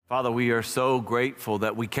Father, we are so grateful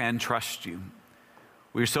that we can trust you.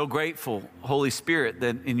 We are so grateful, Holy Spirit,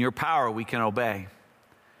 that in your power we can obey.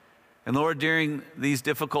 And Lord, during these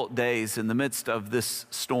difficult days, in the midst of this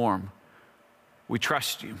storm, we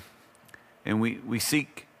trust you. And we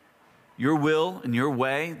seek your will and your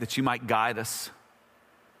way that you might guide us.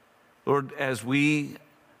 Lord, as we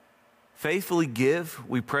faithfully give,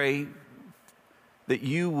 we pray that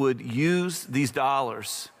you would use these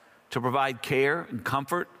dollars to provide care and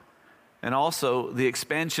comfort, and also the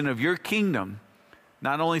expansion of your kingdom,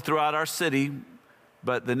 not only throughout our city,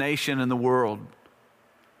 but the nation and the world.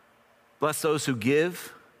 Bless those who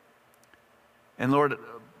give. And Lord,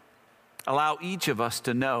 allow each of us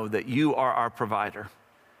to know that you are our provider,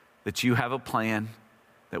 that you have a plan,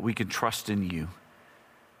 that we can trust in you.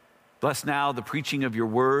 Bless now the preaching of your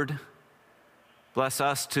word. Bless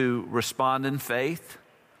us to respond in faith.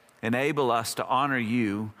 Enable us to honor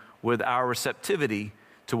you with our receptivity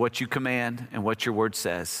to what you command and what your word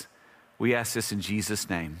says. We ask this in Jesus'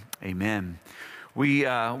 name. Amen. We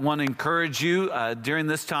want to encourage you during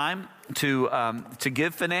this time to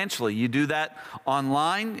give financially. You do that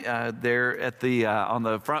online there at the on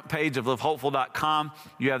the front page of livehopeful.com.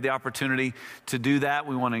 You have the opportunity to do that.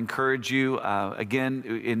 We want to encourage you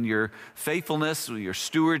again in your faithfulness, your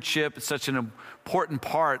stewardship. It's such an important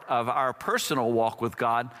part of our personal walk with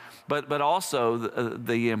God, but also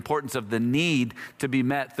the importance of the need to be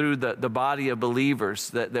met through the body of believers,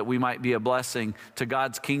 that we might be a blessing to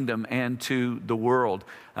God's kingdom and to the world.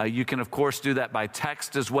 You can, of course, do that by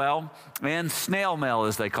text as well, and snail mail,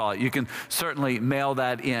 as they call it. You can certainly mail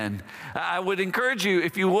that in. I would encourage you,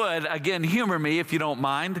 if you would, again, humor me if you don't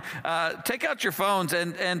mind, take out your phones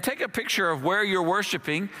and take a picture of where you're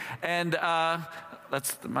worshiping, and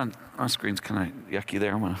my screen's kind of yucky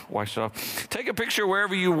there. I'm going to wash it off. Take a picture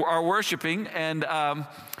wherever you are worshiping and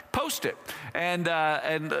post it. And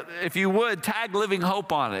if you would, tag Living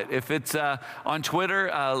Hope on it. If it's on Twitter,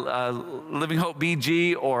 Living Hope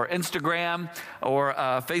BG, or Instagram, or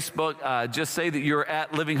Facebook, just say that you're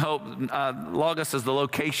at Living Hope. Log us as the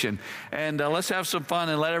location. And let's have some fun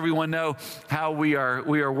and let everyone know how we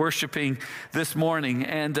are worshiping this morning.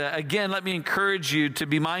 And again, let me encourage you to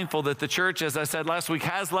be mindful that the church, as I said last week,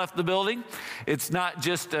 has left the building. It's not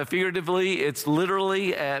just figuratively, it's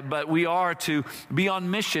literally, but we are to be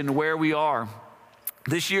on mission where we are.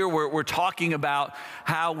 This year, we're talking about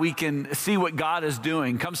how we can see what God is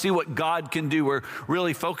doing. Come see what God can do. We're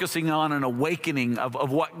really focusing on an awakening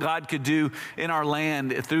of what God could do in our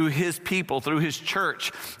land through his people, through his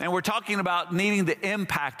church. And we're talking about needing to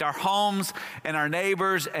impact our homes and our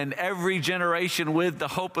neighbors and every generation with the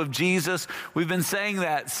hope of Jesus. We've been saying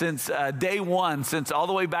that since day one, since all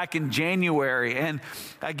the way back in January. And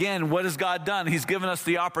again, what has God done? He's given us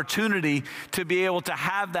the opportunity to be able to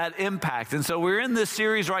have that impact. And so we're in this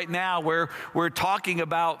series right now where we're talking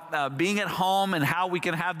about being at home and how we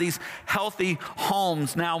can have these healthy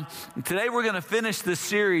homes. Now, today we're going to finish this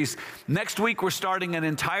series. Next week, we're starting an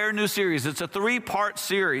entire new series. It's a 3-part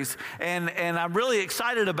series, and I'm really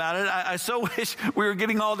excited about it. I so wish we were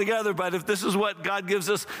getting all together, but if this is what God gives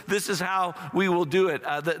us, this is how we will do it.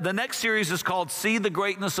 The next series is called See the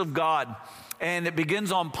Greatness of God, and it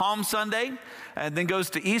begins on Palm Sunday, and then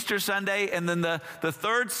goes to Easter Sunday, and then the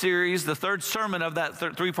third series, the third sermon of that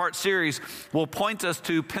 3-part series will point us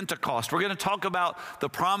to Pentecost. We're going to talk about the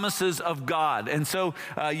promises of God. And so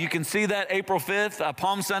you can see that April 5th,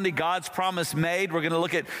 Palm Sunday, God's promise made. We're going to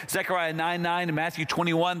look at Zechariah 9:9 and Matthew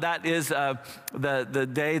 21. That is the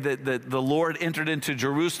day that the Lord entered into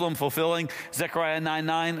Jerusalem, fulfilling Zechariah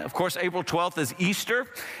 9:9. Of course, April 12th is Easter,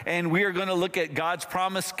 and we are going to look at God's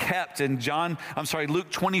promise kept in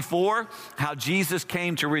Luke 24, how Jesus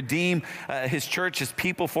came to redeem his church, his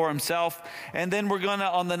people for himself. And then we're going to,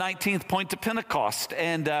 on the 19th, point to Pentecost.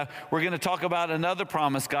 And we're going to talk about another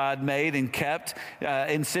promise God made and kept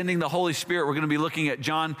in sending the Holy Spirit. We're going to be looking at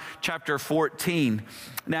John chapter 14.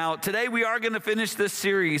 Now, today we are going to finish this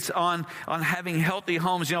series on having healthy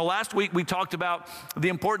homes. You know, last week we talked about the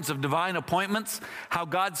importance of divine appointments, how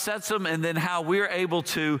God sets them, and then how we're able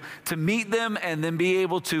to meet them and then be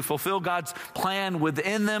able to fulfill God's plan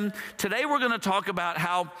within them. Today we're going to talk about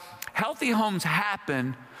how healthy homes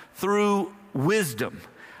happen through wisdom.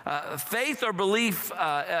 Faith or belief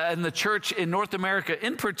in the church in North America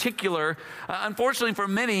in particular, unfortunately for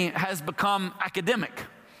many, has become academic.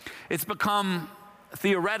 It's become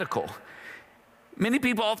theoretical. Many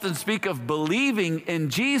people often speak of believing in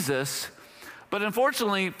Jesus, but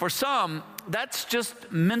unfortunately for some, that's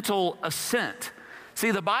just mental assent.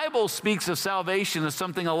 See, the Bible speaks of salvation as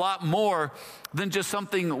something a lot more than just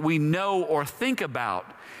something we know or think about.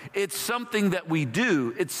 It's something that we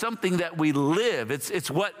do. It's something that we live. It's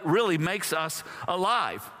what really makes us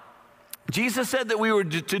alive. Jesus said that we were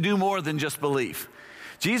to do more than just believe.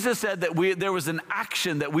 Jesus said that there was an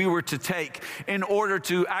action that we were to take in order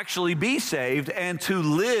to actually be saved and to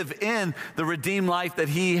live in the redeemed life that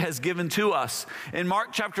he has given to us. In Mark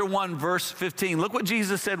chapter 1, verse 15, look what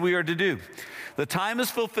Jesus said we are to do. The time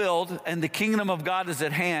is fulfilled and the kingdom of God is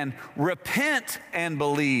at hand. Repent and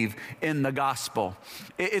believe in the gospel.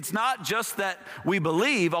 It's not just that we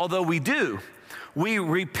believe, although we do. We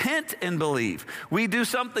repent and believe. We do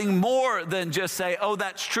something more than just say, oh,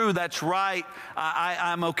 that's true, that's right,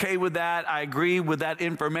 I'm okay with that, I agree with that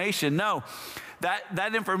information. No,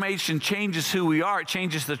 that information changes who we are. It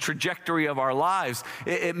changes the trajectory of our lives.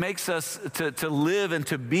 It makes us to live and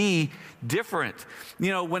to be different. You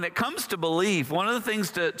know, when it comes to belief, one of the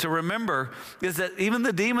things to remember is that even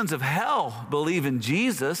the demons of hell believe in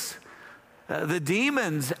Jesus. The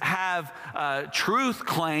demons have truth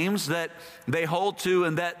claims that they hold to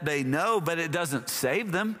and that they know, but it doesn't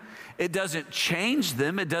save them. It doesn't change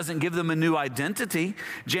them. It doesn't give them a new identity.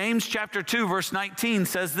 James chapter 2, verse 19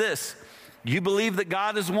 says this, you believe that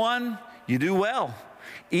God is one, you do well.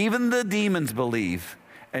 Even the demons believe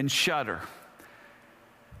and shudder.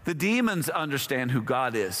 The demons understand who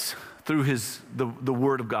God is through the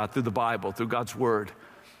Word of God, through the Bible, through God's Word.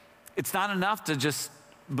 It's not enough to just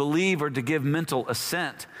believe or to give mental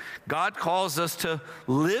assent. God calls us to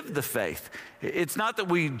live the faith. It's not that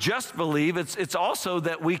we just believe, it's also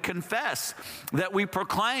that we confess, that we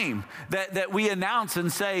proclaim, that we announce and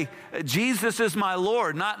say, Jesus is my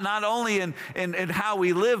Lord, not only in how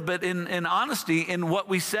we live, but in honesty in what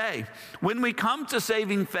we say. When we come to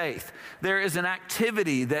saving faith, there is an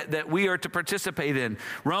activity that we are to participate in.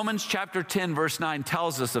 Romans chapter 10, verse 9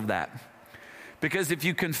 tells us of that. Because if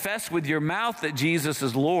you confess with your mouth that Jesus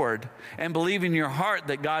is Lord and believe in your heart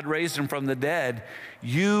that God raised him from the dead,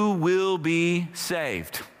 you will be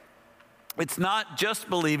saved. It's not just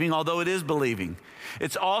believing, although it is believing.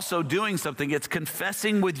 It's also doing something. It's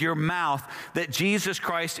confessing with your mouth that Jesus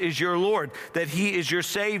Christ is your Lord, that he is your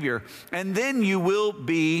Savior, and then you will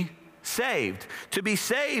be saved. To be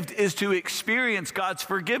saved is to experience God's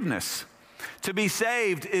forgiveness. To be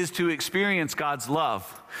saved is to experience God's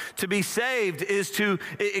love. To be saved is to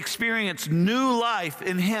experience new life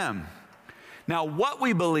in him. Now, what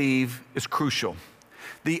we believe is crucial.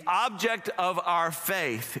 The object of our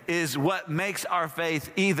faith is what makes our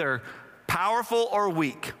faith either powerful or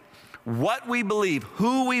weak. What we believe,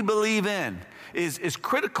 who we believe in, is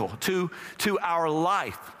critical to our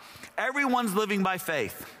life. Everyone's living by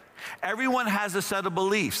faith. Everyone has a set of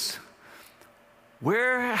beliefs.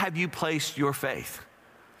 Where have you placed your faith?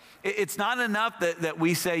 It's not enough that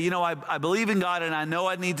we say, you know, I believe in God and I know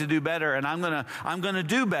I need to do better and I'm gonna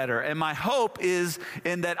do better. And my hope is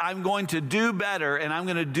in that I'm going to do better and I'm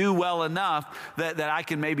gonna do well enough that I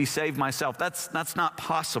can maybe save myself. That's not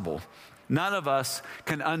possible. None of us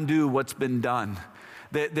can undo what's been done.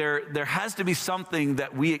 There has to be something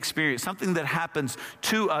that we experience, something that happens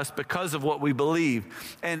to us because of what we believe.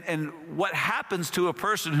 And what happens to a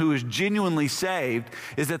person who is genuinely saved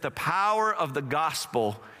is that the power of the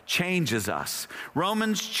gospel changes us.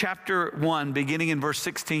 Romans chapter 1, beginning in verse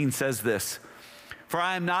 16 says this, "For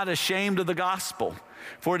I am not ashamed of the gospel,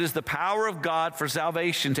 for it is the power of God for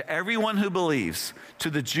salvation to everyone who believes, to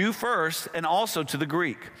the Jew first and also to the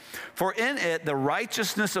Greek. For in it the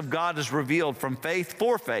righteousness of God is revealed from faith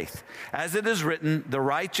for faith. As it is written, the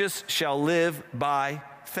righteous shall live by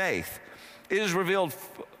faith." It is revealed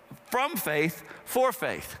from faith for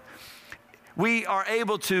faith. We are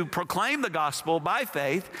able to proclaim the gospel by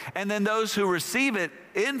faith, and then those who receive it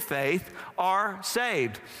in faith are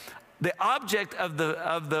saved. The object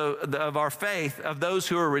of our faith, of those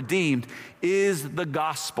who are redeemed, is the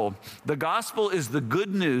gospel. The gospel is the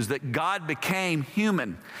good news that God became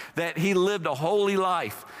human, that he lived a holy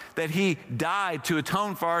life, that he died to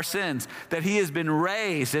atone for our sins, that he has been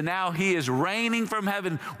raised, and now he is reigning from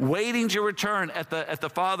heaven, waiting to return at the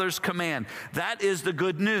Father's command. That is the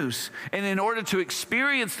good news. And in order to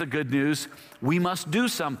experience the good news, we must do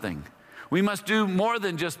something. We must do more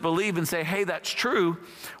than just believe and say, hey, that's true.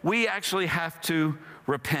 We actually have to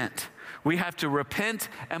repent. We have to repent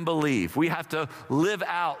and believe. We have to live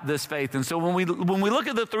out this faith. And so when we look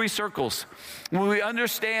at the three circles, when we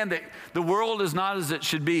understand that the world is not as it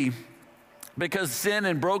should be, because sin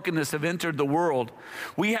and brokenness have entered the world,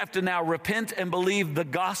 we have to now repent and believe the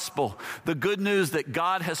gospel, the good news that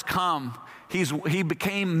God has come. he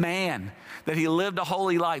became man, that he lived a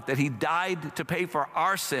holy life, that he died to pay for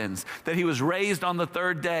our sins, that he was raised on the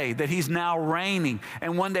third day, that he's now reigning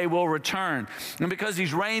and one day will return. And because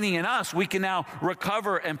he's reigning in us, we can now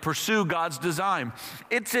recover and pursue God's design.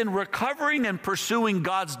 It's in recovering and pursuing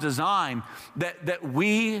God's design that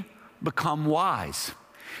we become wise.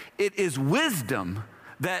 It is wisdom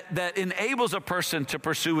that enables a person to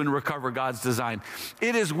pursue and recover God's design.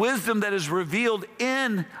 It is wisdom that is revealed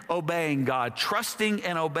in obeying God, trusting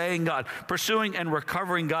and obeying God, pursuing and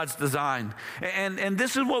recovering God's design. And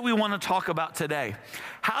this is what we want to talk about today.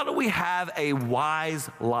 How do we have a wise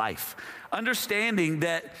life? Understanding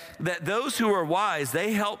that those who are wise,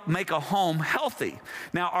 they help make a home healthy.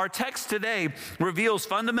 Now, our text today reveals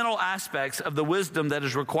fundamental aspects of the wisdom that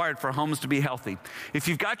is required for homes to be healthy. If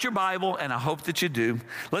you've got your Bible, and I hope that you do,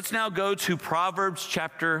 let's now go to Proverbs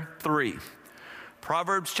chapter 3.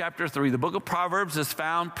 Proverbs chapter 3. The book of Proverbs is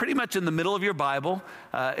found pretty much in the middle of your Bible.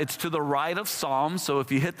 It's to the right of Psalms. So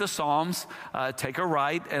if you hit the Psalms, take a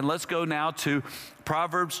right. And let's go now to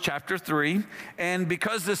Proverbs chapter 3. And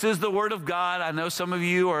because this is the Word of God, I know some of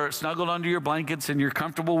you are snuggled under your blankets and you're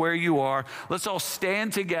comfortable where you are. Let's all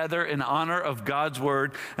stand together in honor of God's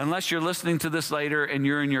Word. Unless you're listening to this later and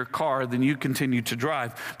you're in your car, then you continue to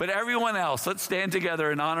drive. But everyone else, let's stand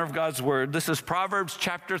together in honor of God's Word. This is Proverbs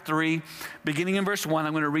chapter 3, beginning in verse 1.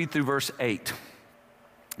 I'm going to read through verse 8.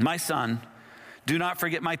 My son, do not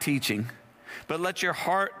forget my teaching, but let your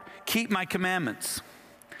heart keep my commandments.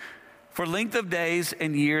 For length of days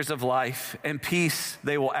and years of life and peace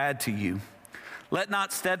they will add to you. Let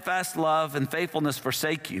not steadfast love and faithfulness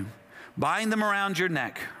forsake you. Bind them around your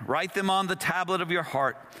neck. Write them on the tablet of your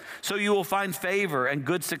heart, so you will find favor and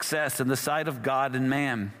good success in the sight of God and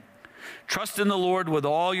man. Trust in the Lord with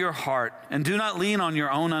all your heart, and do not lean on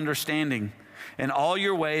your own understanding. In all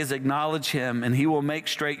your ways acknowledge him, and he will make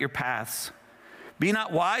straight your paths. Be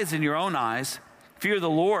not wise in your own eyes. Fear the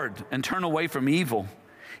Lord and turn away from evil.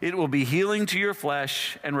 It will be healing to your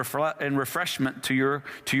flesh and refreshment to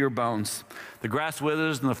your bones. The grass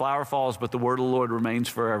withers and the flower falls, but the word of the Lord remains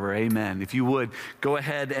forever. Amen. If you would, go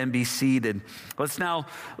ahead and be seated. Let's now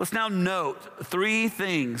note three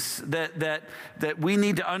things that we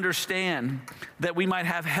need to understand that we might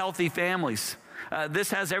have healthy families. This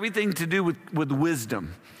has everything to do with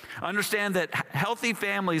wisdom. Understand that healthy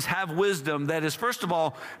families have wisdom that is, first of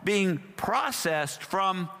all, being processed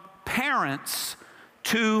from parents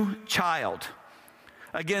to child.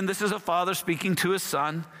 Again, this is a father speaking to his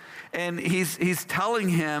son, and he's telling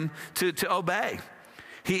him to obey.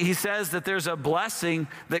 He says that there's a blessing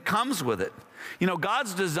that comes with it. You know,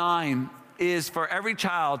 God's design is for every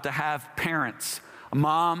child to have parents, a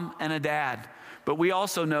mom and a dad. But we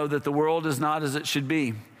also know that the world is not as it should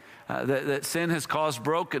be. That sin has caused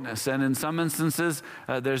brokenness, and in some instances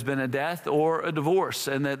there's been a death or a divorce,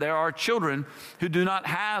 and that there are children who do not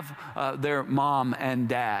have their mom and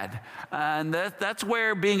dad. And that's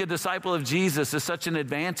where being a disciple of Jesus is such an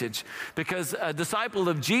advantage, because a disciple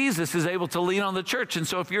of Jesus is able to lean on the church. And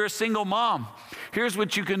so if you're a single mom, here's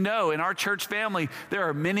what you can know. In our church family, there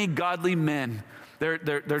are many godly men.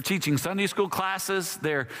 They're teaching Sunday school classes.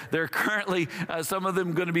 They're currently, some of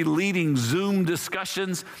them, going to be leading Zoom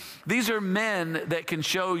discussions. These are men that can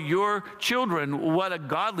show your children what a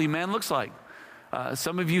godly man looks like.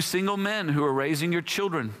 Some of you single men who are raising your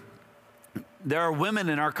children. There are women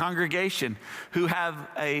in our congregation who have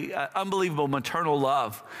an unbelievable maternal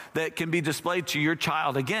love that can be displayed to your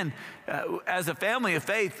child. Again, as a family of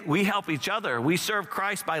faith, we help each other. We serve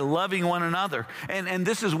Christ by loving one another. And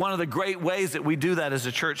this is one of the great ways that we do that as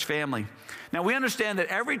a church family. Now, we understand that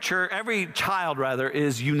every child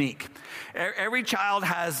is unique. Every child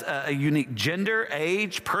has a unique gender,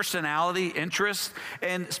 age, personality, interest,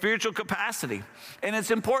 and spiritual capacity. And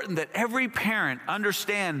it's important that every parent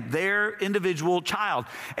understand their individual child.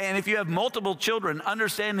 And if you have multiple children,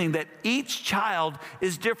 understanding that each child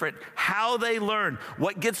is different, how they learn,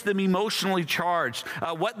 what gets them emotionally charged,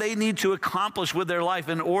 what they need to accomplish with their life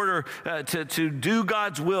in order to do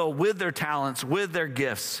God's will with their talents, with their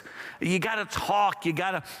gifts. You got to talk, you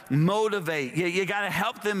got to motivate, you got to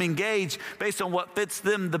help them engage based on what fits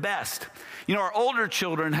them the best. You know, our older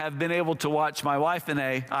children have been able to watch my wife and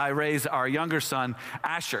I raise our younger son,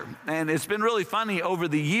 Asher. And it's been really funny over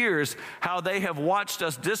the years how they have watched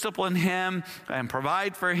us discipline him and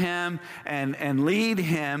provide for him and lead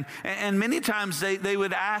him. And many times they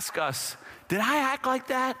would ask us, did I act like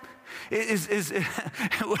that?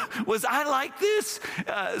 Was I like this?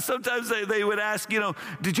 Sometimes they would ask,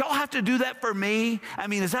 did y'all have to do that for me? I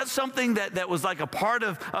mean, is that something that was like a part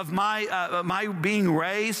of my being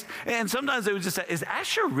raised? And sometimes they would just say, is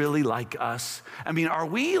Asher really like us? I mean, are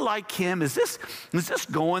we like him? Is this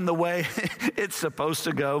going the way it's supposed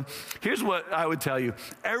to go? Here's what I would tell you.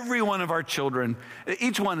 Every one of our children,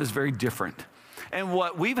 each one is very different. And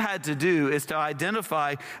what we've had to do is to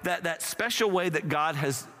identify that special way that God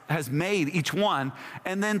has made each one,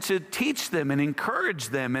 and then to teach them and encourage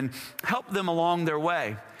them and help them along their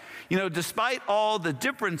way. Despite all the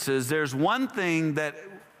differences, there's one thing that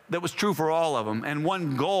was true for all of them, and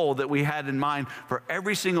one goal that we had in mind for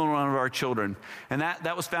every single one of our children. And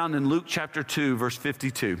that was found in Luke chapter 2, verse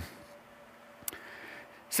 52. It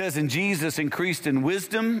says, "And Jesus increased in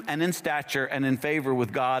wisdom and in stature and in favor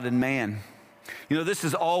with God and man." This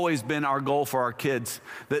has always been our goal for our kids,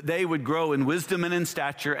 that they would grow in wisdom and in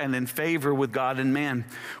stature and in favor with God and man.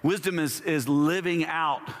 Wisdom is living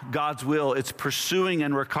out God's will. It's pursuing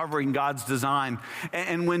and recovering God's design.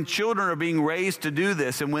 And when children are being raised to do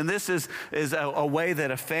this, and when this is a way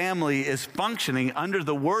that a family is functioning under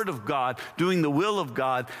the Word of God, doing the will of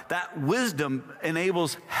God, that wisdom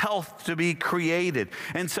enables health to be created.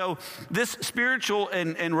 And so this spiritual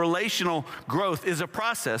and relational growth is a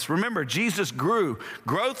process. Remember, Jesus grew.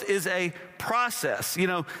 Growth is a process.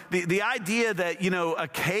 The idea that,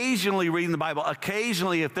 occasionally reading the Bible,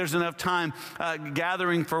 occasionally, if there's enough time,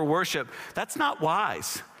 gathering for worship, that's not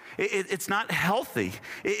wise. It's not healthy.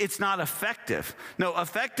 It's not effective. No,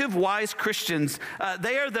 effective, wise Christians,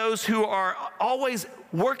 they are those who are always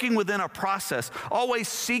working within a process, always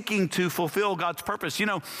seeking to fulfill God's purpose.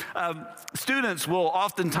 Students will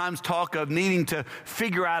oftentimes talk of needing to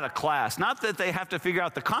figure out a class. Not that they have to figure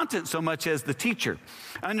out the content so much as the teacher.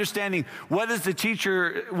 Understanding what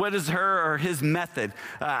is her or his method.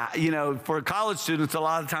 For college students, a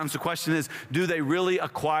lot of times the question is, do they really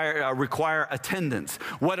require attendance?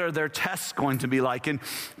 What are their tests going to be like? And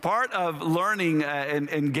part of learning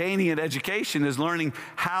and gaining an education is learning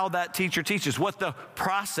how that teacher teaches, what the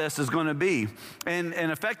process is going to be. And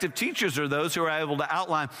effective teachers are those who are able to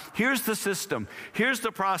outline, here's the system, here's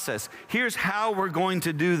the process, here's how we're going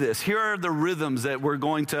to do this, here are the rhythms that we're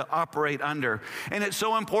going to operate under. And it's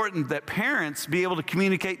so important that parents be able to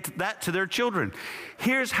communicate that to their children.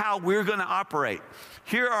 Here's how we're going to operate.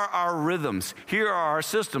 Here are our rhythms. Here are our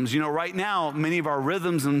systems. Right now, many of our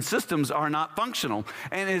rhythms and systems are not functional.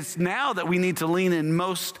 And it's now that we need to lean in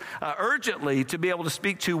most urgently to be able to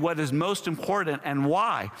speak to what is most important and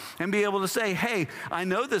why. And be able to say, hey, I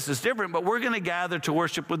know this is different, but we're going to gather to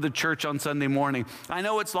worship with the church on Sunday morning. I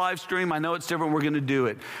know it's live stream. I know it's different. We're going to do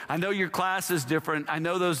it. I know your class is different. I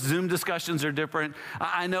know those Zoom discussions are different.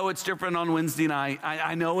 I know it's different on Wednesday night.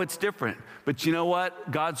 I know it's different. But you know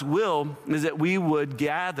what? God's will is that we would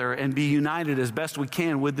gather and be united as best we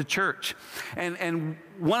can with the church. And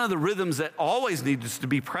one of the rhythms that always needs to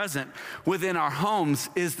be present within our homes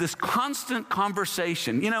is this constant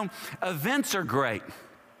conversation. Events are great.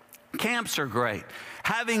 Camps are great.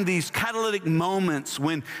 Having these catalytic moments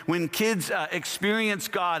when kids experience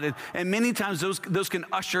God, and many times those can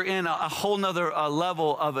usher in a whole nother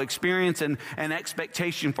level of experience and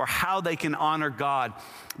expectation for how they can honor God.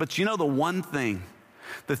 But the one thing,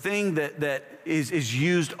 the thing that is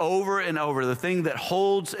used over and over, the thing that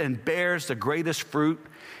holds and bears the greatest fruit,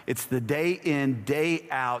 it's the day in, day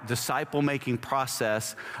out disciple-making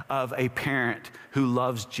process of a parent who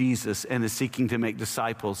loves Jesus and is seeking to make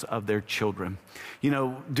disciples of their children.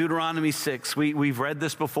 Deuteronomy 6, we've read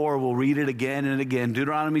this before. We'll read it again and again.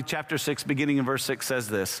 Deuteronomy chapter 6, beginning in verse 6 says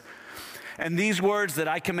this: "And these words that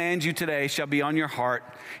I command you today shall be on your heart.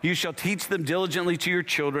 You shall teach them diligently to your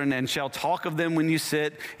children, and shall talk of them when you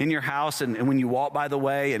sit in your house, and when you walk by the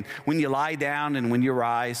way, and when you lie down, and when you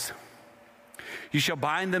rise. You shall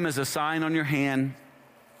bind them as a sign on your hand,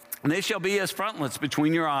 and they shall be as frontlets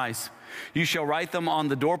between your eyes. You shall write them on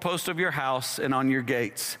the doorpost of your house and on your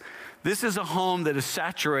gates." This is a home that is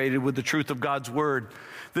saturated with the truth of God's word.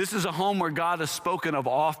 This is a home where God is spoken of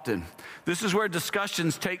often. This is where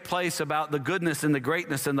discussions take place about the goodness and the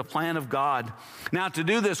greatness and the plan of God. Now, to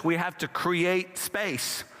do this, we have to create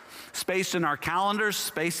space. Space in our calendars,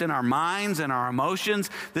 space in our minds and our emotions.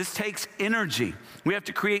 This takes energy. We have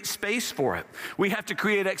to create space for it. We have to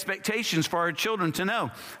create expectations for our children to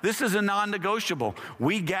know this is a non-negotiable.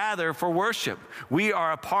 We gather for worship. We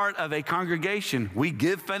are a part of a congregation. We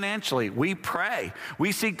give financially. We pray.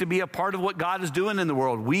 We seek to be a part of what God is doing in the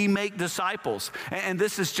world. We make disciples. And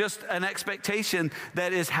this is just an expectation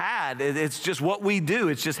that is had. It's just what we do.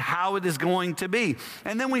 It's just how it is going to be.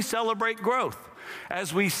 And then we celebrate growth.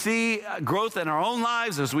 As we see growth in our own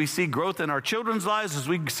lives, as we see growth in our children's lives, as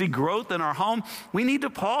we see growth in our home, we need to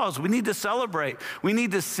pause. We need to celebrate. We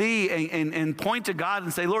need to see and point to God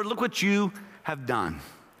and say, Lord, look what you have done.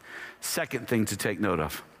 Second thing to take note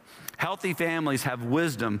of. Healthy families have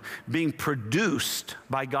wisdom being produced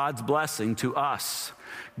by God's blessing to us.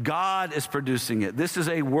 God is producing it. This is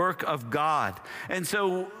a work of God. And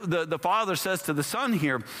so the Father says to the Son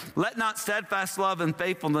here, let not steadfast love and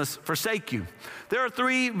faithfulness forsake you. There are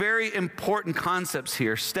three very important concepts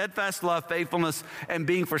here: steadfast love, faithfulness, and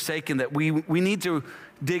being forsaken, that we need to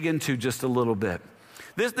dig into just a little bit.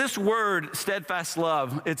 This word, steadfast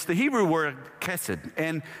love, it's the Hebrew word chesed,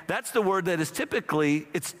 and that's the word that is typically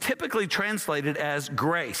translated as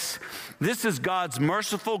grace. This is God's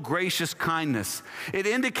merciful, gracious kindness. It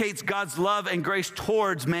indicates God's love and grace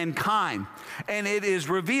towards mankind, and it is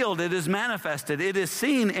revealed, it is manifested, it is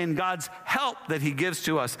seen in God's help that he gives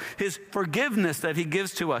to us, his forgiveness that he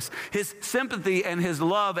gives to us, his sympathy and his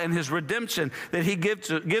love and his redemption that he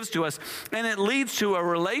gives to us, and it leads to a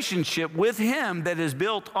relationship with him that is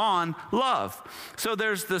built on love. So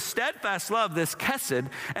there's the steadfast love, this chesed,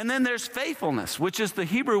 and then there's faithfulness, which is the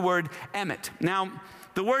Hebrew word emet. Now,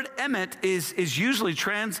 the word emet is usually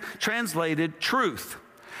translated truth.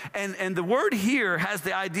 And the word here has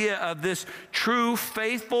the idea of this true,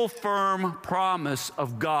 faithful, firm promise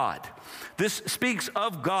of God. This speaks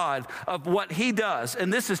of God, of what he does.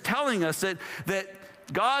 And this is telling us that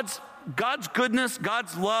God's goodness,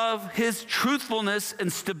 God's love, his truthfulness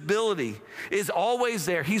and stability is always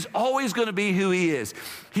there. He's always going to be who he is.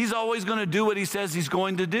 He's always going to do what he says he's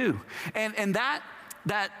going to do. And that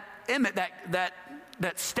emet,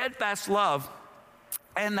 that steadfast love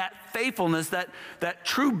and that faithfulness, that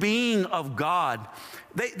true being of God,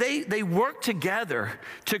 they work together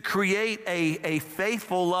to create a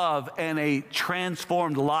faithful love and a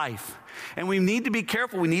transformed life. And we need to be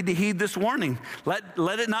careful. We need to heed this warning.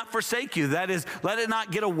 Let it not forsake you. That is, let it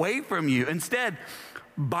not get away from you. Instead,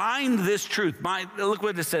 bind this truth. Look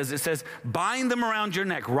what it says. It says, bind them around your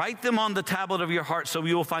neck. Write them on the tablet of your heart so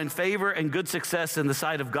you will find favor and good success in the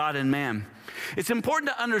sight of God and man. It's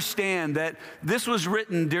important to understand that this was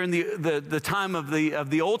written during the time of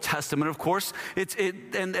the Old Testament, of course.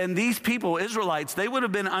 And these people, Israelites, they would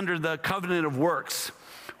have been under the covenant of works.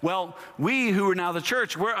 Well, we who are now the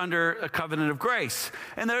church, we're under a covenant of grace.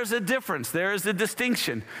 And there's a difference. There is a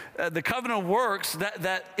distinction. The covenant of works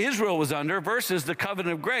that Israel was under versus the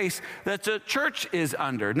covenant of grace that the church is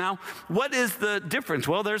under. Now, what is the difference?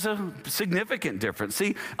 Well, there's a significant difference.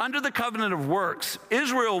 See, under the covenant of works,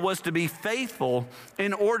 Israel was to be faithful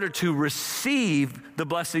in order to receive the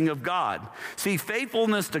blessing of God. See,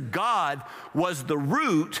 faithfulness to God was the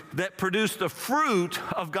root that produced the fruit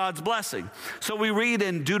of God's blessing. So we read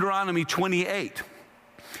in Deuteronomy 28.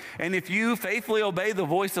 And if you faithfully obey the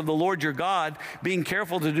voice of the Lord your God, being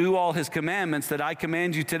careful to do all his commandments that I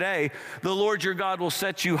command you today, the Lord your God will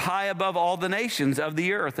set you high above all the nations of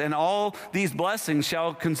the earth, and all these blessings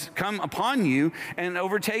shall come upon you and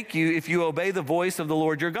overtake you if you obey the voice of the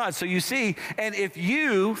Lord your God. So you see, and if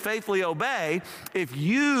you faithfully obey, if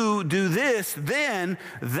you do this, then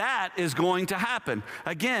that is going to happen.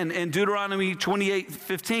 Again, in Deuteronomy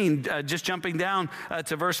 28:15, just jumping down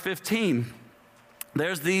to verse 15.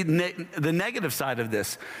 There's the negative side of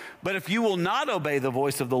this. But if you will not obey the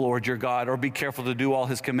voice of the Lord your God, or be careful to do all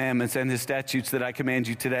his commandments and his statutes that I command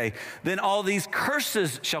you today, then all these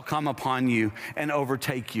curses shall come upon you and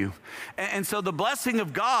overtake you. And so the blessing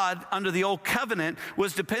of God under the old covenant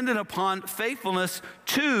was dependent upon faithfulness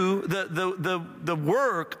to the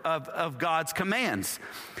work of God's commands.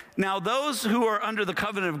 Now, those who are under the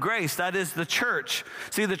covenant of grace, that is the church.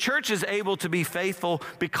 See, the church is able to be faithful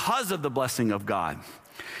because of the blessing of God.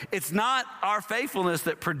 It's not our faithfulness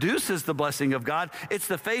that produces the blessing of God. It's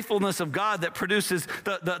the faithfulness of God that produces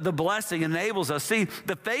the blessing, enables us. See,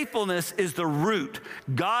 the faithfulness is the root.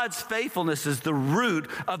 God's faithfulness is the root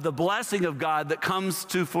of the blessing of God that comes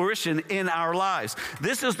to fruition in our lives.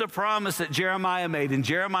 This is the promise that Jeremiah made in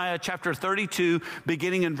Jeremiah chapter 32,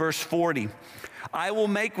 beginning in verse 40. I will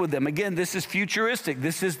make with them. Again, this is futuristic.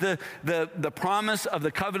 This is the promise of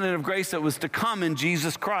the covenant of grace that was to come in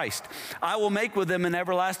Jesus Christ. I will make with them an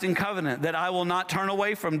everlasting covenant that I will not turn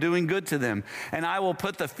away from doing good to them. And I will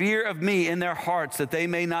put the fear of me in their hearts that they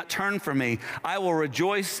may not turn from me. I will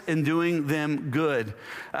rejoice in doing them good.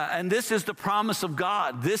 And this is the promise of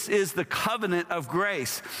God. This is the covenant of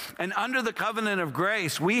grace. And under the covenant of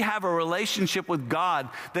grace, we have a relationship with God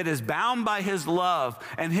that is bound by his love.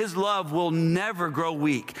 And his love will never never grow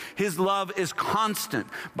weak. His love is constant.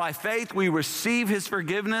 By faith, we receive his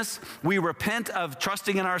forgiveness. We repent of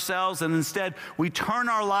trusting in ourselves, and instead, we turn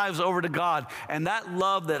our lives over to God. And that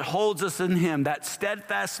love that holds us in him, that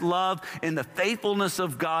steadfast love in the faithfulness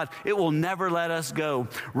of God, it will never let us go.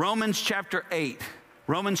 Romans chapter 8,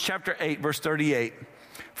 verse 38.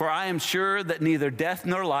 For I am sure that neither death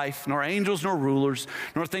nor life, nor angels nor rulers,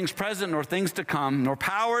 nor things present nor things to come, nor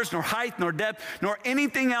powers, nor height, nor depth, nor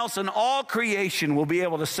anything else in all creation will be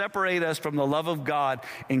able to separate us from the love of God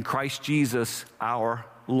in Christ Jesus our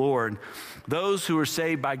Lord. Those who are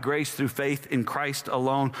saved by grace through faith in Christ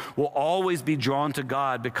alone will always be drawn to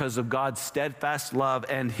God because of God's steadfast love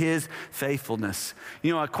and his faithfulness.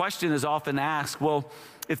 You know, a question is often asked, well,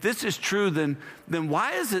 if this is true, then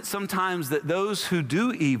why is it sometimes that those who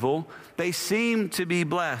do evil, they seem to be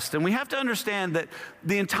blessed? And we have to understand that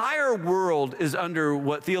the entire world is under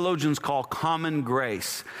what theologians call common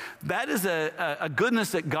grace. That is a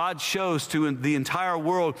goodness that God shows to the entire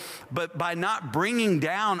world, but by not bringing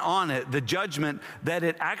down on it the judgment that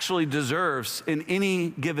it actually deserves in any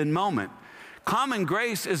given moment. Common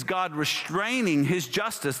grace is God restraining his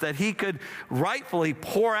justice that he could rightfully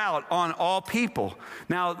pour out on all people.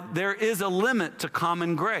 Now, there is a limit to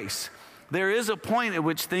common grace. There is a point at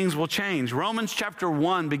which things will change. Romans chapter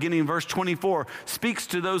 1, beginning in verse 24, speaks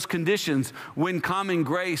to those conditions when common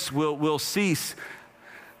grace will cease.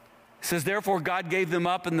 It says, therefore, God gave them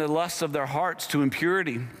up in the lusts of their hearts to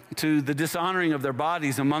impurity, to the dishonoring of their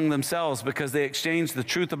bodies among themselves, because they exchanged the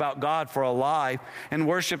truth about God for a lie and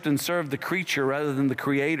worshiped and served the creature rather than the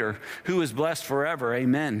Creator, who is blessed forever.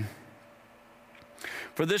 Amen.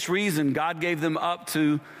 For this reason, God gave them up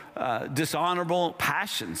to dishonorable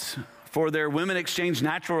passions. For their women exchanged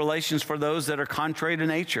natural relations for those that are contrary to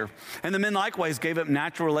nature. And the men likewise gave up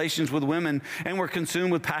natural relations with women and were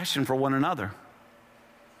consumed with passion for one another.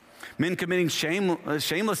 Men committing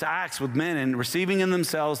shameless acts with men and receiving in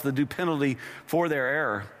themselves the due penalty for their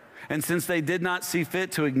error. And since they did not see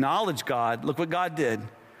fit to acknowledge God, look what God did.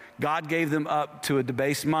 God gave them up to a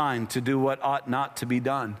debased mind to do what ought not to be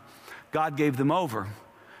done. God gave them over.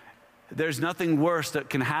 There's nothing worse that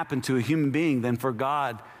can happen to a human being than for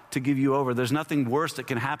God to give you over. There's nothing worse that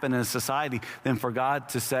can happen in a society than for God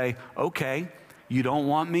to say, okay, you don't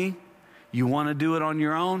want me? You want to do it on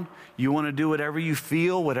your own? You want to do whatever you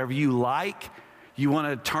feel, whatever you like? You want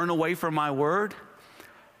to turn away from my word?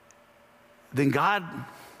 Then God,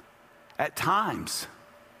 at times,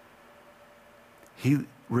 he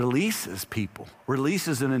releases people,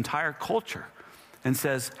 releases an entire culture and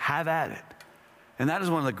says, have at it. And that is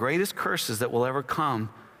one of the greatest curses that will ever come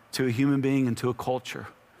to a human being and to a culture.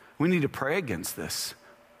 We need to pray against this.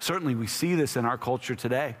 Certainly we see this in our culture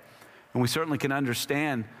today. And we certainly can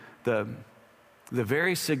understand the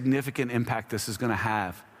very significant impact this is going to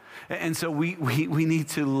have. And so we need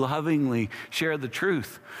to lovingly share the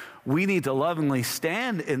truth. We need to lovingly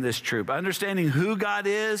stand in this truth, understanding who God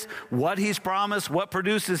is, what he's promised, what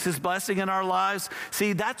produces his blessing in our lives.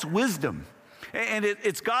 See, that's wisdom. And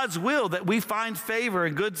it's God's will that we find favor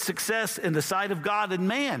and good success in the sight of God and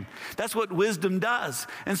man. That's what wisdom does.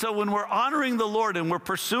 And so when we're honoring the Lord and we're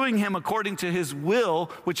pursuing him according to his will,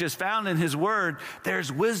 which is found in his word,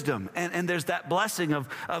 there's wisdom. And there's that blessing of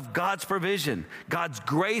God's provision, God's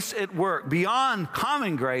grace at work, beyond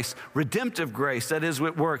common grace, redemptive grace that is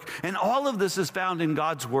at work. And all of this is found in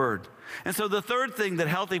God's word. And so the third thing that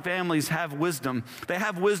healthy families have wisdom, they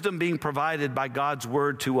have wisdom being provided by God's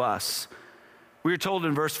word to us. We are told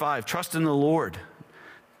in verse 5, trust in the Lord.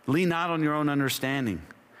 Lean not on your own understanding.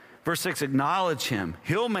 Verse 6, acknowledge him.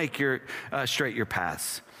 He'll make straight your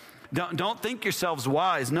paths. Don't think yourselves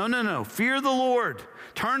wise. No. Fear the Lord.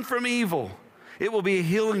 Turn from evil. It will be a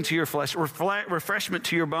healing to your flesh, refreshment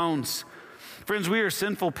to your bones. Friends, we are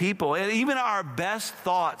sinful people, and even our best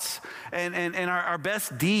thoughts and our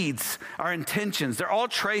best deeds, our intentions, they're all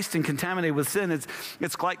traced and contaminated with sin. It's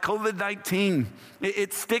like COVID-19.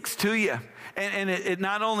 It sticks to you, and it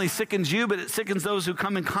not only sickens you, but it sickens those who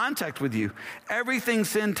come in contact with you. Everything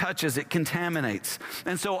sin touches, it contaminates.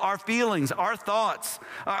 And so our feelings, our thoughts,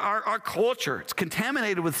 our culture, it's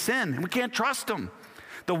contaminated with sin, and we can't trust them.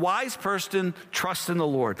 The wise person trusts in the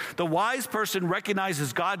Lord. The wise person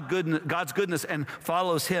recognizes God's goodness and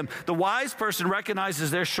follows him. The wise person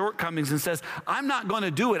recognizes their shortcomings and says, I'm not going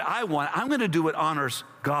to do what I want. I'm going to do what honors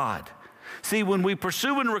God. See, when we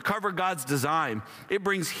pursue and recover God's design, it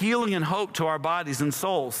brings healing and hope to our bodies and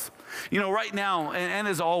souls. You know, right now, and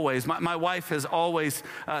as always, my wife has always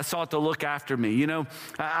sought to look after me. You know,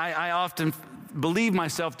 I often believe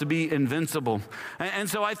myself to be invincible. And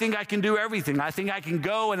so I think I can do everything. I think I can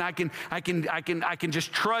go and I can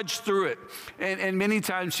just trudge through it. And many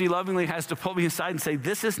times she lovingly has to pull me aside and say,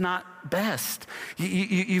 this is not best.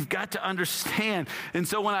 You've got to understand. And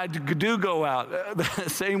so when I do go out, the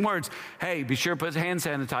same words, hey, be sure to put hand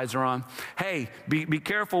sanitizer on. Hey, be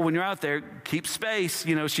careful when you're out there. Keep space.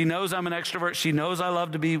 You know, she knows I'm an extrovert. She knows I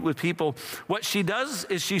love to be with people. What she does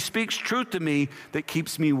is she speaks truth to me that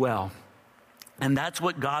keeps me well. And that's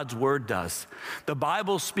what God's word does. The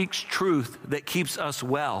Bible speaks truth that keeps us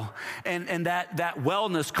well. And that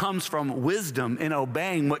wellness comes from wisdom in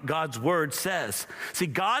obeying what God's word says. See,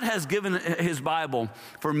 God has given his Bible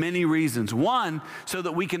for many reasons. One, so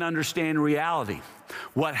that we can understand reality.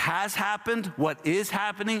 What has happened, what is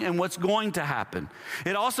happening, and what's going to happen.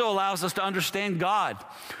 It also allows us to understand God,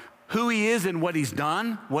 who he is and what he's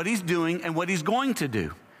done, what he's doing, and what he's going to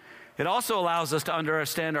do. It also allows us to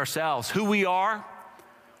understand ourselves, who we are,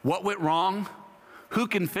 what went wrong, who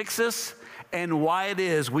can fix us, and why it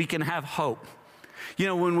is we can have hope. You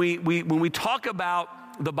know, when we talk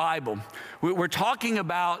about the Bible, we're talking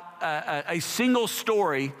about a single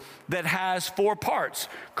story that has 4 parts: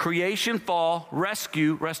 creation, fall,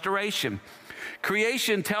 rescue, restoration.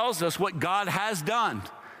 Creation tells us what God has done.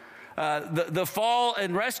 The fall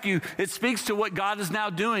and rescue, it speaks to what God is now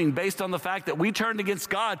doing based on the fact that we turned against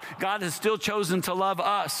God. God has still chosen to love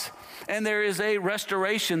us. And there is a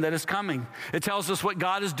restoration that is coming. It tells us what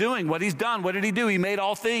God is doing, what he's done. What did he do? He made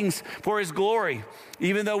all things for his glory.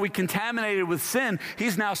 Even though we contaminated with sin,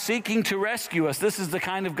 he's now seeking to rescue us. This is the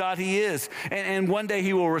kind of God he is. And one day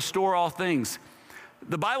he will restore all things.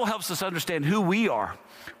 The Bible helps us understand who we are.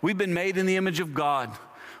 We've been made in the image of God.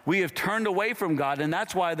 We have turned away from God, and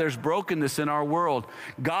that's why there's brokenness in our world.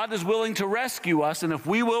 God is willing to rescue us, and if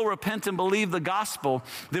we will repent and believe the gospel,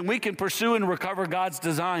 then we can pursue and recover God's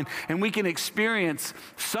design, and we can experience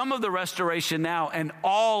some of the restoration now and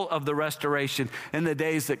all of the restoration in the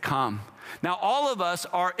days that come. Now, all of us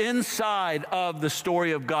are inside of the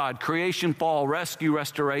story of God: creation, fall, rescue,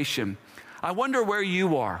 restoration. I wonder where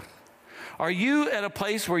you are. Are you at a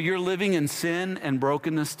place where you're living in sin and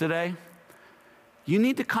brokenness today? You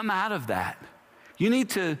need to come out of that. You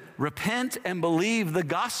need to repent and believe the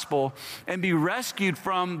gospel and be rescued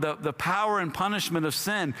from the power and punishment of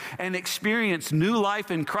sin and experience new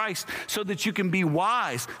life in Christ so that you can be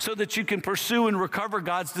wise, so that you can pursue and recover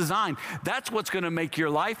God's design. That's what's going to make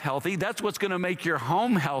your life healthy. That's what's going to make your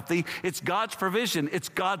home healthy. It's God's provision. It's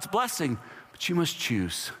God's blessing. But you must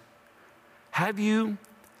choose. Have you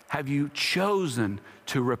chosen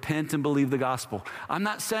to repent and believe the gospel? I'm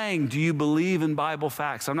not saying, do you believe in Bible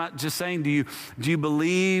facts? I'm not just saying, do you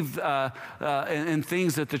believe in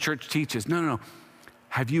things that the church teaches? No.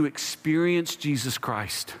 Have you experienced Jesus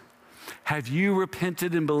Christ? Have you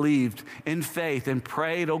repented and believed in faith and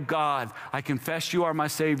prayed, oh God, I confess you are my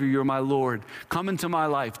Savior, you're my Lord. Come into my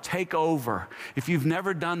life, take over. If you've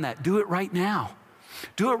never done that, do it right now.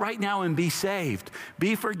 Do it right now and be saved.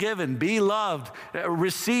 Be forgiven. Be loved.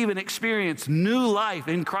 Receive and experience new life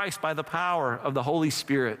in Christ by the power of the Holy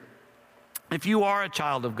Spirit. If you are a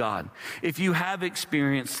child of God, if you have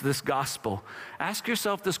experienced this gospel, ask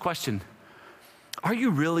yourself this question: are you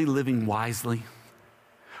really living wisely?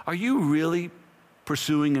 Are you really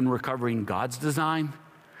pursuing and recovering God's design?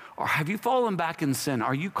 Or have you fallen back in sin?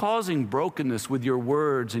 Are you causing brokenness with your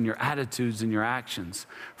words and your attitudes and your actions?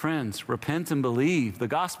 Friends, repent and believe the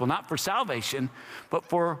gospel, not for salvation, but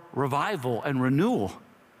for revival and renewal.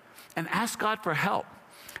 And ask God for help.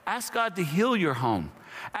 Ask God to heal your home.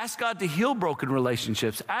 Ask God to heal broken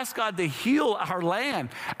relationships. Ask God to heal our land.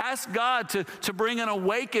 Ask God to bring an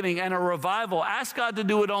awakening and a revival. Ask God to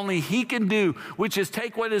do what only he can do, which is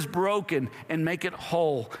take what is broken and make it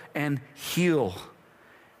whole and heal.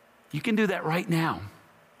 You can do that right now.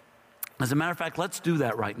 As a matter of fact, let's do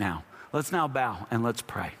that right now. Let's now bow and let's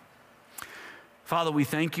pray. Father, we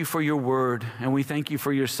thank you for your word, and we thank you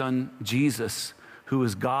for your son, Jesus, who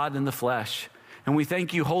is God in the flesh. And we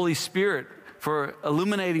thank you, Holy Spirit, for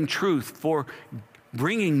illuminating truth, for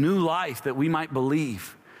bringing new life that we might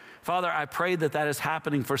believe. Father, I pray that that is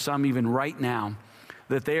happening for some even right now,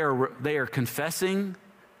 that they are confessing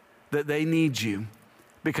that they need you,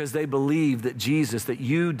 because they believe that Jesus, that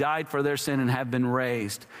you died for their sin and have been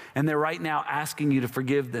raised. And they're right now asking you to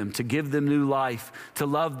forgive them, to give them new life, to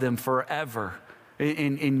love them forever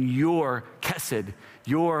in your chesed,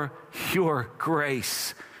 your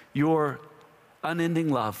grace, your unending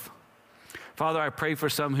love. Father, I pray for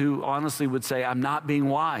some who honestly would say, I'm not being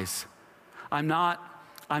wise. I'm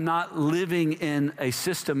not living in a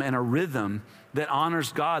system and a rhythm that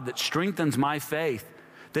honors God, that strengthens my faith,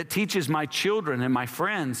 that teaches my children and my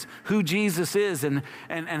friends who Jesus is and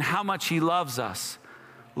how much he loves us.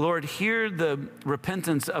 Lord, hear the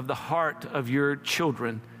repentance of the heart of your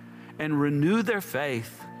children and renew their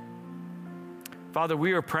faith. Father,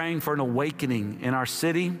 we are praying for an awakening in our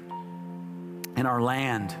city, in our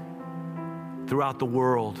land, throughout the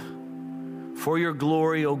world. For your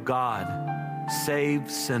glory, O God, save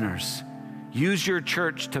sinners. Use your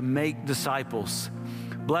church to make disciples.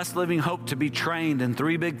 Bless Living Hope to be trained in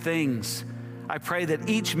 3 big things. I pray that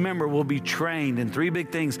each member will be trained in 3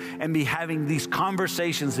 big things and be having these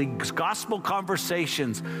conversations, these gospel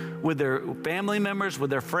conversations with their family members,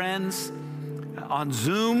 with their friends, on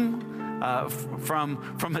Zoom,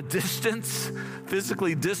 from a distance,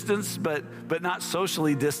 physically distanced, but not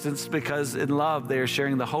socially distanced, because in love they are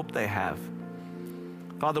sharing the hope they have.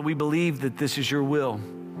 Father, we believe that this is your will,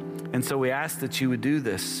 and so we ask that you would do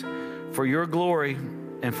this for your glory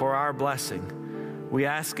and for our blessing. We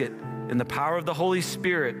ask it in the power of the Holy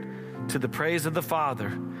Spirit, to the praise of the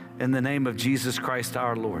Father, in the name of Jesus Christ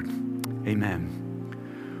our Lord.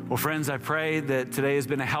 Amen. Well, friends, I pray that today has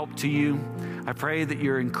been a help to you. I pray that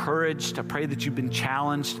you're encouraged. I pray that you've been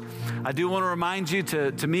challenged. I do want to remind you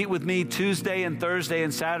to meet with me Tuesday and Thursday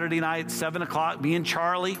and Saturday night, 7 o'clock, me and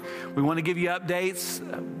Charlie. We want to give you updates.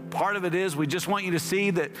 Part of it is we just want you to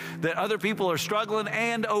see that other people are struggling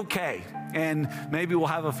and okay. And maybe we'll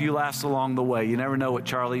have a few laughs along the way. You never know what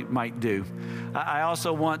Charlie might do. I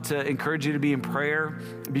also want to encourage you to be in prayer.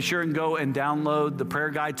 Be sure and go and download the prayer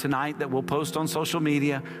guide tonight that we'll post on social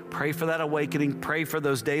media. Pray for that awakening. Pray for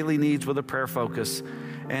those daily needs with a prayer focus.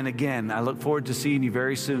 And again, I look forward to seeing you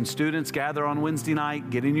very soon. Students, gather on Wednesday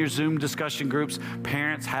night. Get in your Zoom discussion groups.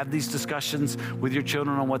 Parents, have these discussions with your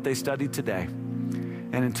children on what they studied today.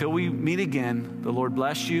 And until we meet again, the Lord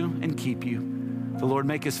bless you and keep you. The Lord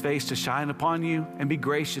make his face to shine upon you and be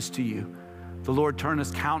gracious to you. The Lord turn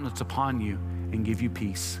his countenance upon you and give you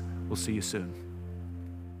peace. We'll see you soon.